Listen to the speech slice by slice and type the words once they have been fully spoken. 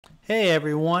Hey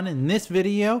everyone, in this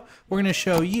video we're going to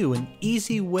show you an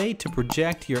easy way to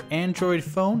project your Android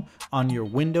phone on your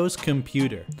Windows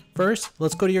computer. First,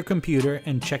 let's go to your computer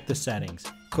and check the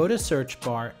settings. Go to search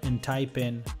bar and type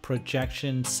in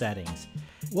projection settings.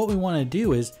 What we want to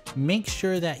do is make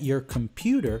sure that your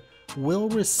computer will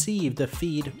receive the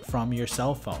feed from your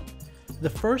cell phone. The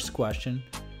first question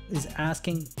is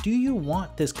asking, do you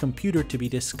want this computer to be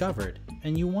discovered?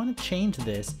 And you want to change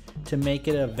this to make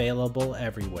it available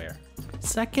everywhere.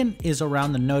 Second is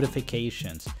around the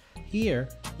notifications. Here,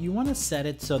 you want to set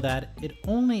it so that it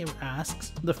only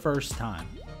asks the first time.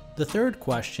 The third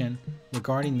question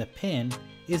regarding the PIN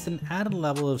is an added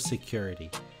level of security.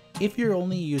 If you're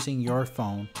only using your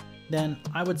phone, then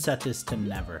I would set this to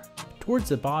never. Towards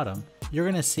the bottom, you're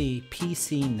going to see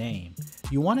PC name.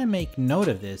 You want to make note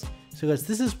of this because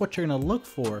this is what you're going to look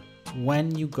for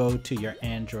when you go to your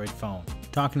Android phone.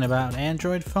 Talking about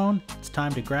Android phone, it's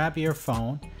time to grab your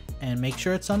phone and make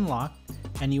sure it's unlocked,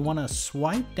 and you want to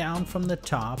swipe down from the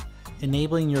top,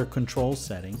 enabling your control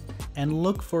setting, and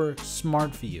look for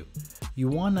Smart View. You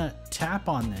want to tap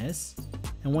on this,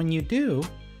 and when you do,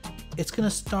 it's going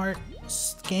to start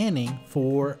scanning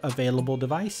for available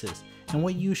devices. And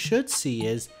what you should see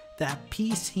is that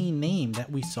PC name that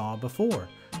we saw before.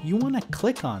 You want to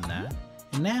click on that,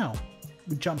 and now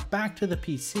we jump back to the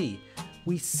PC.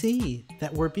 We see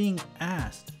that we're being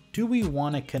asked, do we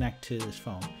want to connect to this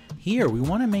phone? Here, we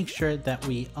want to make sure that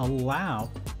we allow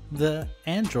the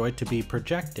Android to be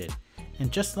projected.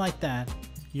 And just like that,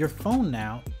 your phone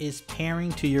now is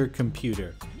pairing to your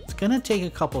computer. It's going to take a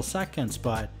couple seconds,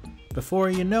 but before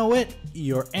you know it,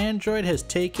 your Android has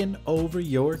taken over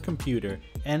your computer.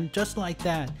 And just like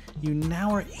that, you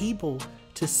now are able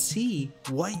to see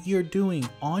what you're doing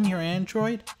on your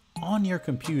Android on your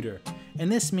computer.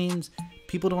 And this means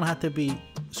people don't have to be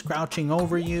crouching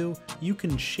over you. You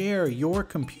can share your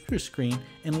computer screen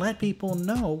and let people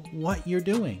know what you're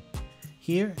doing.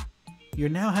 Here, you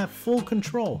now have full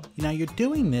control. Now you're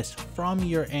doing this from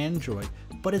your Android,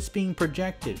 but it's being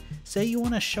projected. Say you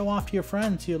want to show off your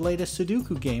friends your latest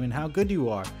Sudoku game and how good you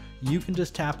are. You can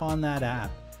just tap on that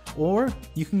app. Or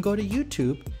you can go to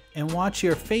YouTube and watch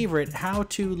your favorite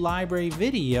how-to library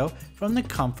video from the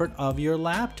comfort of your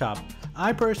laptop.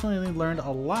 I personally learned a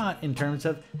lot in terms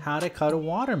of how to cut a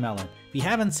watermelon. If you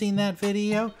haven't seen that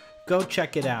video, go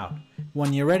check it out.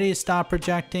 When you're ready to stop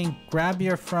projecting, grab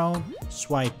your phone,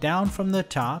 swipe down from the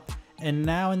top, and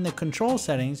now in the control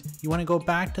settings, you want to go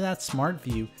back to that Smart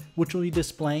View, which will be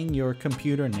displaying your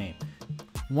computer name.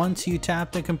 Once you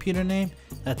tap the computer name,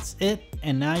 that's it,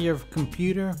 and now your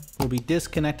computer will be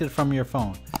disconnected from your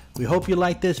phone. We hope you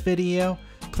liked this video.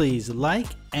 Please like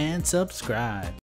and subscribe.